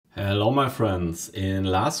Hello my friends, in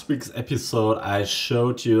last week's episode I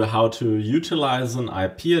showed you how to utilize an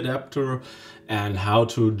IP adapter and how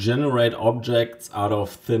to generate objects out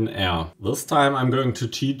of thin air. This time I'm going to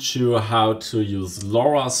teach you how to use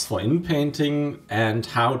LoRAs for inpainting and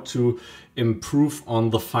how to improve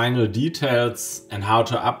on the final details and how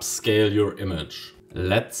to upscale your image.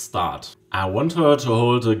 Let's start. I want her to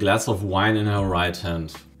hold a glass of wine in her right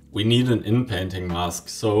hand. We need an inpainting mask,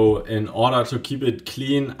 so in order to keep it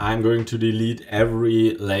clean, I'm going to delete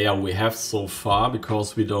every layer we have so far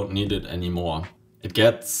because we don't need it anymore. It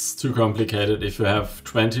gets too complicated if you have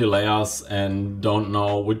 20 layers and don't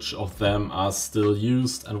know which of them are still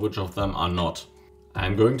used and which of them are not.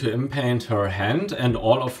 I'm going to inpaint her hand and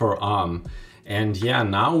all of her arm. And yeah,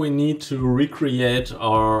 now we need to recreate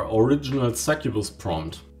our original succubus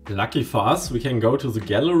prompt. Lucky for us, we can go to the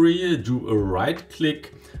gallery, do a right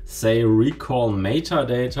click, say recall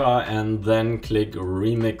metadata and then click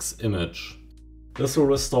remix image. This will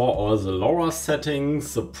restore all the LoRa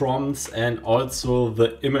settings, the prompts and also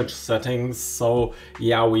the image settings. So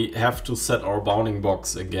yeah, we have to set our bounding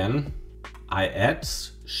box again. I add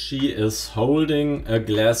she is holding a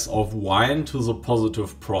glass of wine to the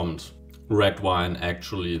positive prompt. Red wine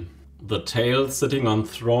actually. The tail sitting on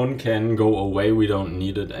throne can go away, we don't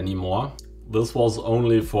need it anymore. This was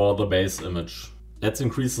only for the base image. Let's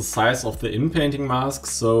increase the size of the inpainting mask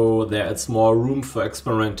so there is more room for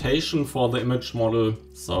experimentation for the image model.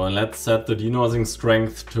 So let's set the denoising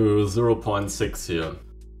strength to 0.6 here.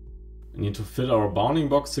 We need to fill our bounding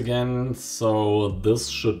box again, so this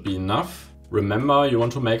should be enough. Remember, you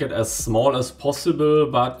want to make it as small as possible,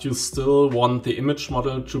 but you still want the image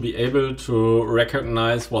model to be able to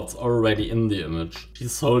recognize what's already in the image.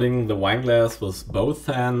 She's holding the wine glass with both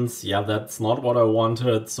hands. Yeah, that's not what I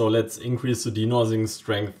wanted. So let's increase the denoising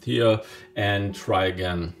strength here and try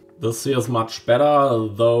again. This here is much better,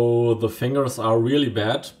 though the fingers are really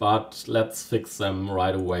bad, but let's fix them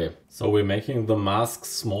right away. So we're making the mask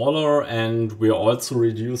smaller and we're also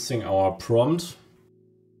reducing our prompt.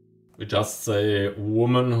 We just say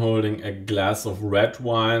woman holding a glass of red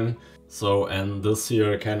wine. So, and this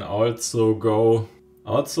here can also go.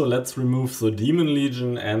 Also, let's remove the demon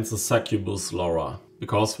legion and the succubus LoRa,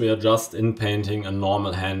 because we are just inpainting a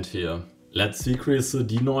normal hand here. Let's decrease the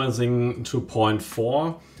denoising to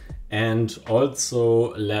 0.4 and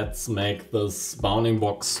also let's make this bounding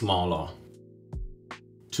box smaller.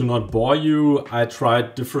 To not bore you, I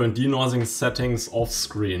tried different denoising settings off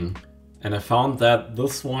screen. And I found that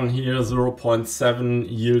this one here, 0.7,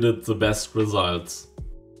 yielded the best results.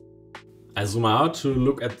 I zoom out to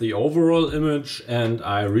look at the overall image and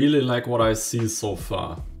I really like what I see so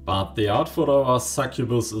far. But the outfit of our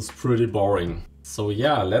succubus is pretty boring. So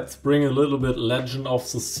yeah, let's bring a little bit Legend of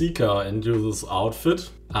the Seeker into this outfit.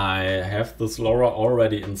 I have this LoRa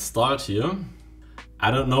already installed here.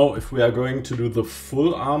 I don't know if we are going to do the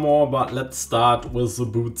full armor, but let's start with the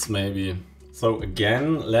boots maybe. So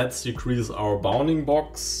again, let's decrease our bounding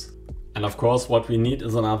box. And of course, what we need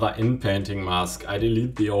is another inpainting mask. I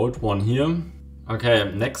delete the old one here.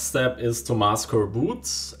 Okay, next step is to mask her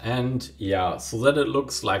boots. And yeah, so that it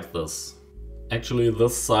looks like this. Actually,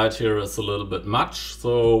 this side here is a little bit much,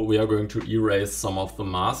 so we are going to erase some of the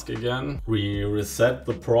mask again. We reset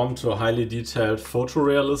the prompt to highly detailed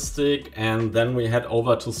photorealistic, and then we head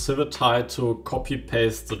over to Civetite to copy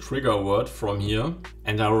paste the trigger word from here.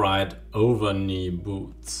 And I write over knee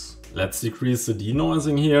boots. Let's decrease the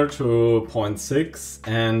denoising here to 0.6,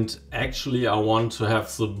 and actually I want to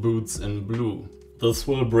have the boots in blue. This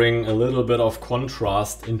will bring a little bit of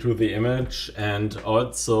contrast into the image, and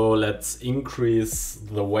also let's increase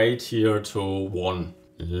the weight here to 1.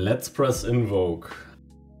 Let's press Invoke.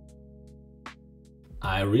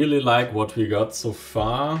 I really like what we got so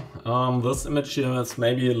far. This image here is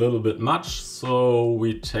maybe a little bit much, so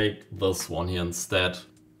we take this one here instead.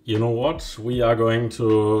 You know what? We are going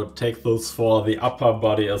to take this for the upper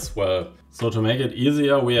body as well. So to make it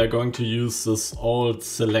easier, we are going to use this old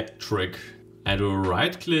select trick. I do a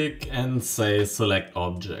right click and say select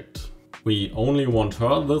object. We only want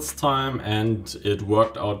her this time and it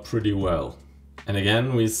worked out pretty well. And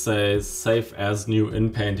again we say save as new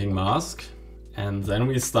inpainting mask. And then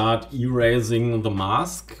we start erasing the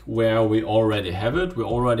mask where we already have it. We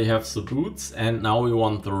already have the boots and now we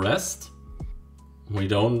want the rest. We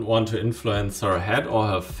don't want to influence her head or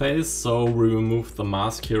her face, so we remove the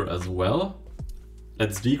mask here as well.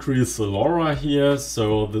 Let's decrease the LoRa here,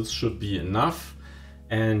 so this should be enough.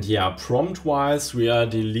 And yeah, prompt wise, we are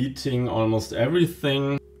deleting almost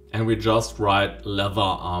everything and we just write leather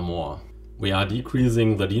armor. We are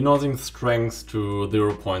decreasing the denoising strength to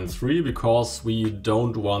 0.3 because we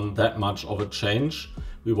don't want that much of a change.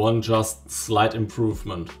 We want just slight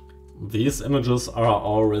improvement. These images are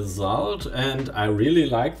our result and I really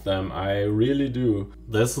like them, I really do.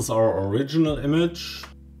 This is our original image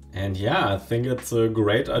and yeah, I think it's a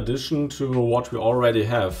great addition to what we already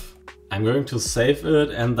have. I'm going to save it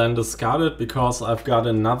and then discard it because I've got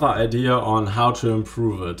another idea on how to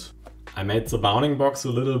improve it. I made the bounding box a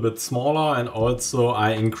little bit smaller and also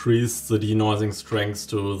I increased the denoising strength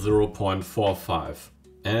to 0.45.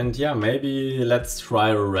 And yeah, maybe let's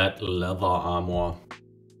try red leather armor.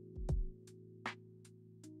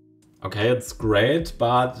 Okay, it's great,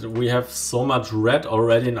 but we have so much red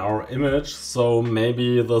already in our image, so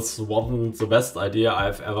maybe this wasn't the best idea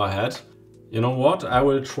I've ever had. You know what? I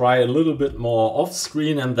will try a little bit more off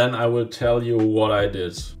screen and then I will tell you what I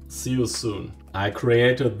did. See you soon. I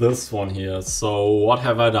created this one here, so what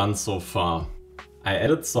have I done so far? I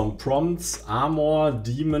added some prompts: armor,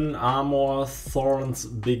 demon armor, thorns,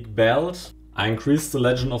 big belt. I increased the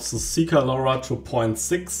legend of the Seeker LoRA to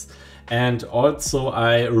 0.6 and also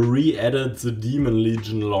I re-added the Demon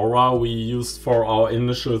Legion LoRA we used for our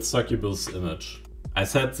initial succubus image. I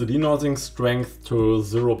set the denoising strength to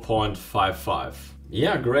 0.55.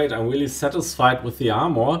 Yeah, great, I'm really satisfied with the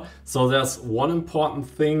armor. So there's one important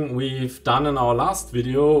thing we've done in our last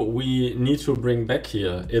video we need to bring back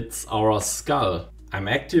here. It's our skull. I'm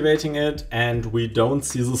activating it and we don't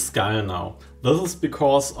see the skull now. This is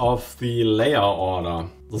because of the layer order.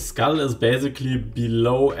 The skull is basically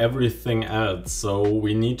below everything else, so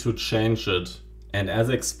we need to change it. And as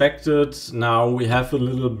expected, now we have a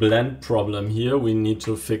little blend problem here we need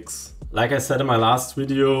to fix. Like I said in my last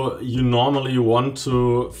video, you normally want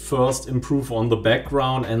to first improve on the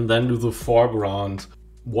background and then do the foreground.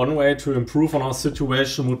 One way to improve on our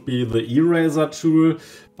situation would be the eraser tool,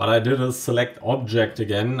 but I did a select object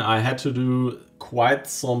again. I had to do quite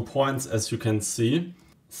some points, as you can see.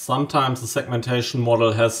 Sometimes the segmentation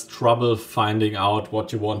model has trouble finding out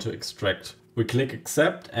what you want to extract. We click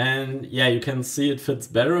accept and yeah, you can see it fits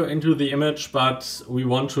better into the image, but we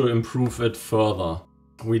want to improve it further.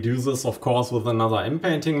 We do this of course with another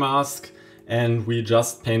inpainting mask and we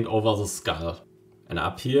just paint over the skull. And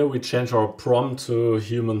up here we change our prompt to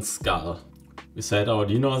human skull. We set our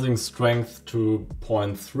denoising strength to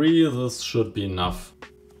 0.3, this should be enough.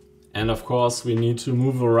 And of course we need to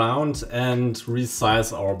move around and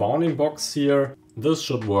resize our bounding box here. This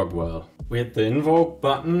should work well. We hit the Invoke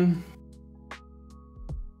button.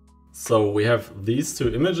 So we have these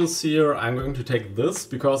two images here. I'm going to take this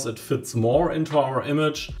because it fits more into our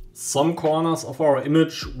image. Some corners of our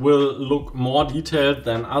image will look more detailed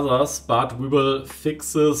than others, but we will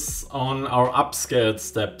fix this on our upscale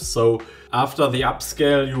step. So after the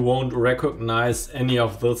upscale, you won't recognize any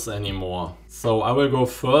of this anymore. So I will go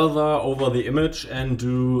further over the image and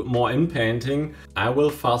do more inpainting. I will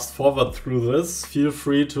fast forward through this. Feel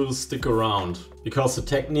free to stick around, because the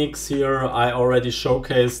techniques here I already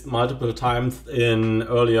showcased multiple times in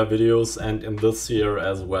earlier videos and in this here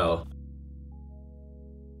as well.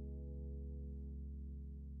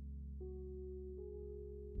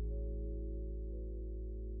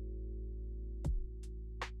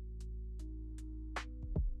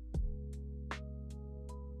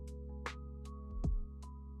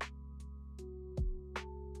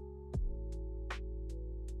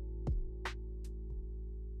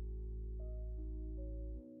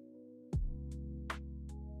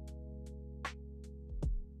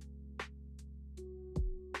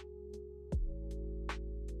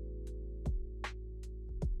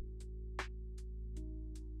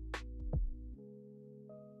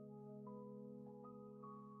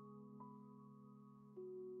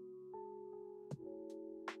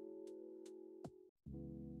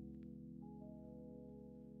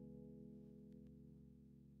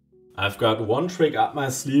 I've got one trick up my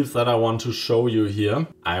sleeve that I want to show you here.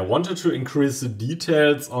 I wanted to increase the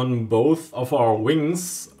details on both of our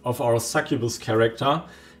wings of our succubus character,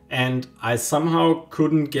 and I somehow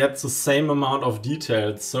couldn't get the same amount of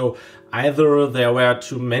details. So either there were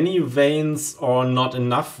too many veins or not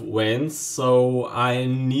enough veins, so I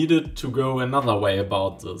needed to go another way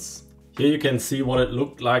about this. Here you can see what it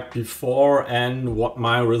looked like before and what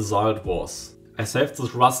my result was. I saved this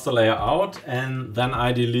raster layer out and then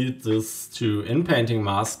I delete these two inpainting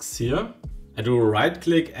masks here. I do a right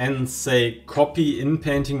click and say copy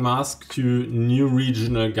inpainting mask to new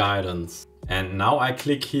regional guidance. And now I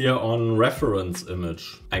click here on reference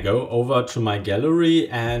image. I go over to my gallery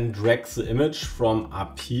and drag the image from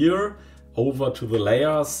up here over to the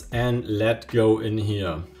layers and let go in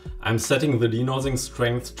here. I'm setting the denoising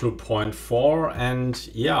strength to 0.4 and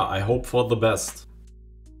yeah, I hope for the best.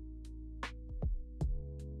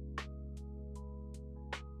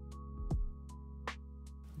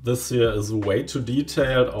 This here is way too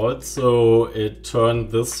detailed. Also, it turned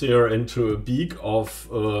this here into a beak of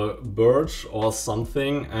a bird or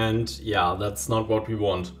something, and yeah, that's not what we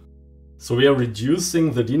want. So we are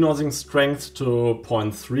reducing the denoising strength to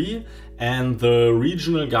 0.3 and the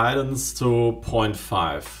regional guidance to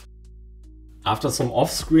 0.5. After some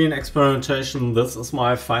off-screen experimentation, this is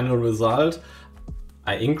my final result.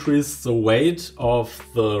 I increased the weight of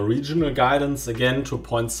the regional guidance again to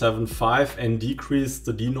 0.75 and decreased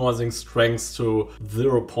the denoising strength to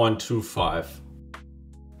 0.25.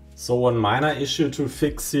 So one minor issue to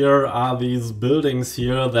fix here are these buildings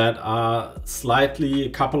here that are slightly a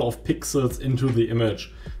couple of pixels into the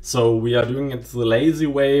image. So we are doing it the lazy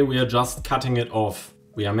way, we are just cutting it off.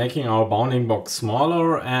 We are making our bounding box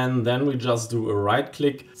smaller and then we just do a right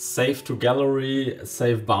click, save to gallery,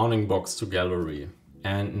 save bounding box to gallery.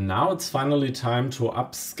 And now it's finally time to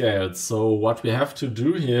upscale. So what we have to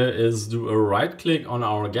do here is do a right click on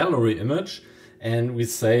our gallery image and we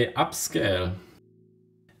say upscale.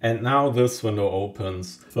 And now this window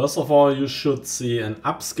opens. First of all, you should see an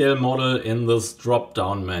upscale model in this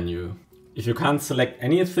drop-down menu. If you can't select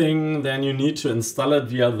anything, then you need to install it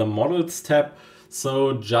via the Models tab.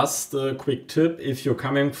 So just a quick tip, if you're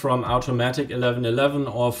coming from Automatic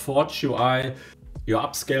 11.11 or Forge UI, your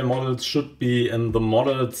upscale models should be in the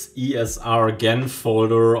Models ESR Gen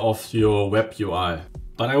folder of your web UI.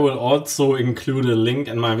 But I will also include a link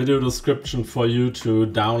in my video description for you to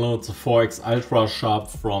download the 4X Ultra Sharp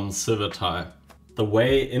from Civitai. The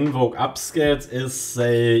way Invoke upscales is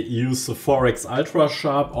they use the 4X Ultra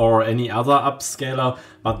Sharp or any other upscaler,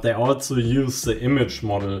 but they also use the image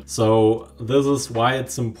model. So this is why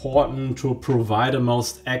it's important to provide a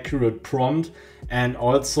most accurate prompt and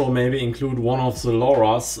also maybe include one of the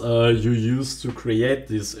LoRAs you use to create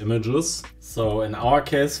these images. So in our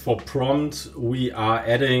case for prompt, we are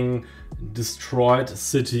adding destroyed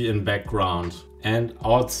city in background and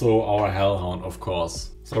also our hellhound, of course.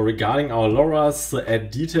 So regarding our LoRAs, the add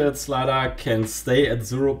detail slider can stay at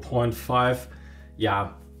 0.5.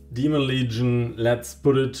 Yeah, Demon Legion, let's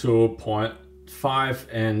put it to 0.5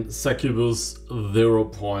 and Succubus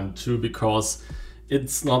 0.2 because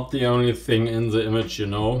it's not the only thing in the image, you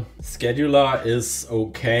know. Scheduler is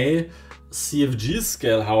okay. CFG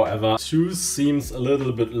scale, however, 2 seems a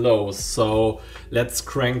little bit low, so let's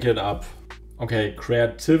crank it up. Okay,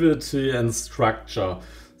 creativity and structure.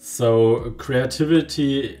 So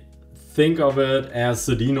creativity, think of it as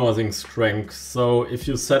the denoising strength. So if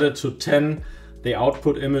you set it to 10, the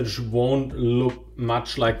output image won't look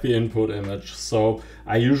much like the input image. So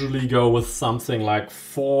I usually go with something like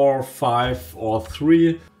 4, 5 or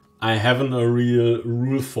 3. I haven't a real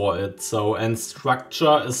rule for it. So, and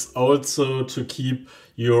structure is also to keep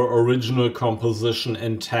your original composition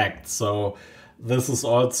intact. So this is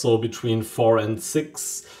also between 4 and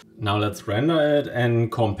 6. Now let's render it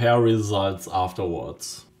and compare results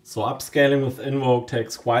afterwards. So upscaling with Invoke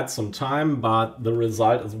takes quite some time, but the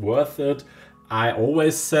result is worth it. I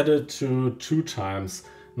always set it to 2 times,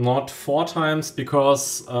 not 4 times,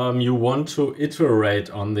 because you want to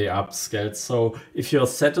iterate on the upscale. So if you're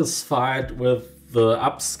satisfied with the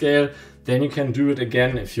upscale, then you can do it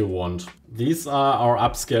again if you want. These are our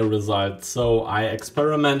upscale results. So I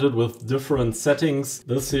experimented with different settings.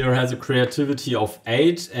 This here has a creativity of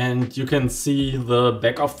 8 and you can see the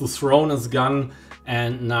back of the throne is gone.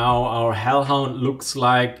 And now our hellhound looks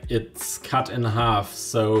like it's cut in half.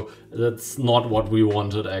 So that's not what we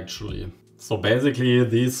wanted actually. So basically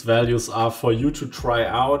these values are for you to try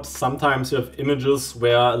out. Sometimes you have images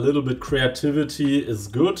where a little bit creativity is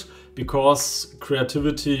good because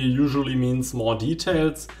creativity usually means more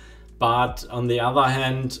details. But on the other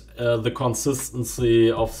hand, the consistency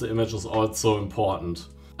of the image is also important.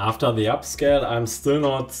 After the upscale, I'm still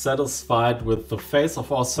not satisfied with the face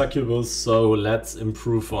of our succubus, so let's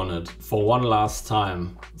improve on it for one last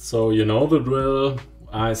time. So you know the drill.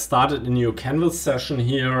 I started a new canvas session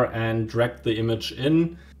here and dragged the image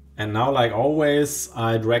in. And now, like always,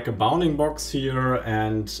 I drag a bounding box here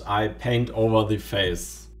and I paint over the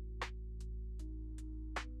face.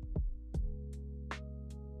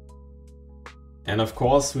 And of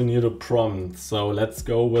course we need a prompt, so let's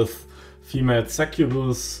go with female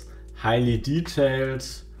succubus, highly detailed,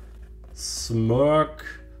 smirk,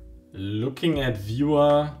 looking at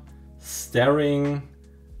viewer, staring,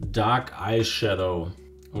 dark eyeshadow,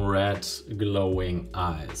 red glowing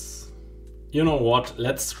eyes. You know what,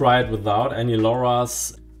 let's try it without any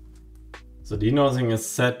LoRAs. The denoising is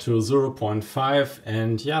set to 0.5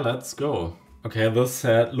 and yeah, let's go. Okay, this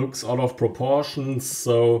head looks out of proportion,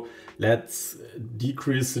 so let's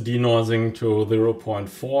decrease the denoising to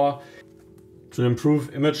 0.4. To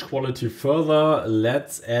improve image quality further,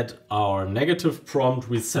 let's add our negative prompt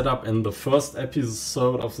we set up in the first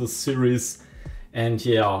episode of this series. And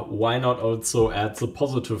yeah, why not also add the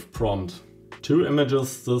positive prompt? 2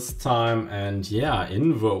 images this time, and yeah,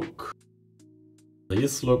 Invoke.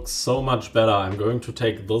 These look so much better. I'm going to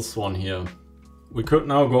take this one here. We could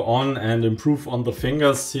now go on and improve on the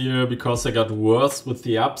fingers here because they got worse with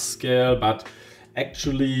the upscale, but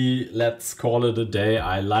actually, let's call it a day.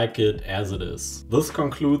 I like it as it is. This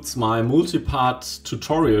concludes my multi-part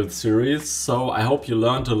tutorial series, so I hope you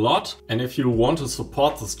learned a lot. And if you want to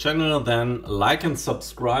support this channel, then like and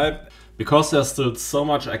subscribe, because there's still so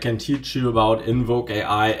much I can teach you about Invoke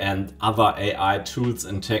AI and other AI tools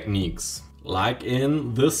and techniques, like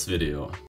in this video.